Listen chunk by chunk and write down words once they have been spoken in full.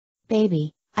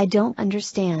Baby, I don't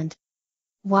understand.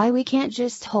 Why we can't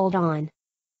just hold on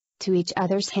to each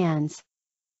other's hands.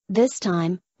 This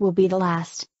time, will be the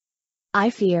last.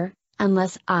 I fear,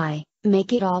 unless I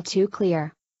make it all too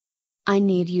clear. I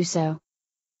need you so.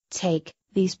 Take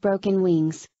these broken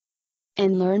wings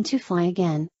and learn to fly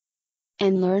again.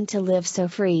 And learn to live so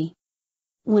free.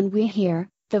 When we hear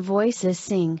the voices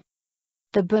sing,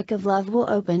 the book of love will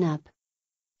open up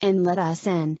and let us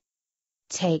in.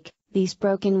 Take these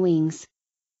broken wings.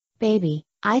 Baby,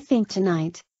 I think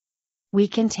tonight we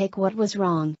can take what was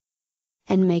wrong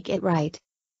and make it right.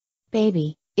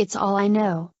 Baby, it's all I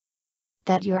know,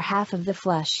 that you're half of the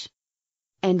flesh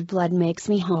and blood makes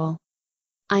me whole.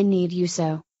 I need you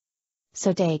so.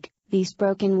 So take these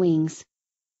broken wings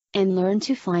and learn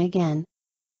to fly again.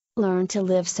 Learn to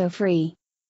live so free.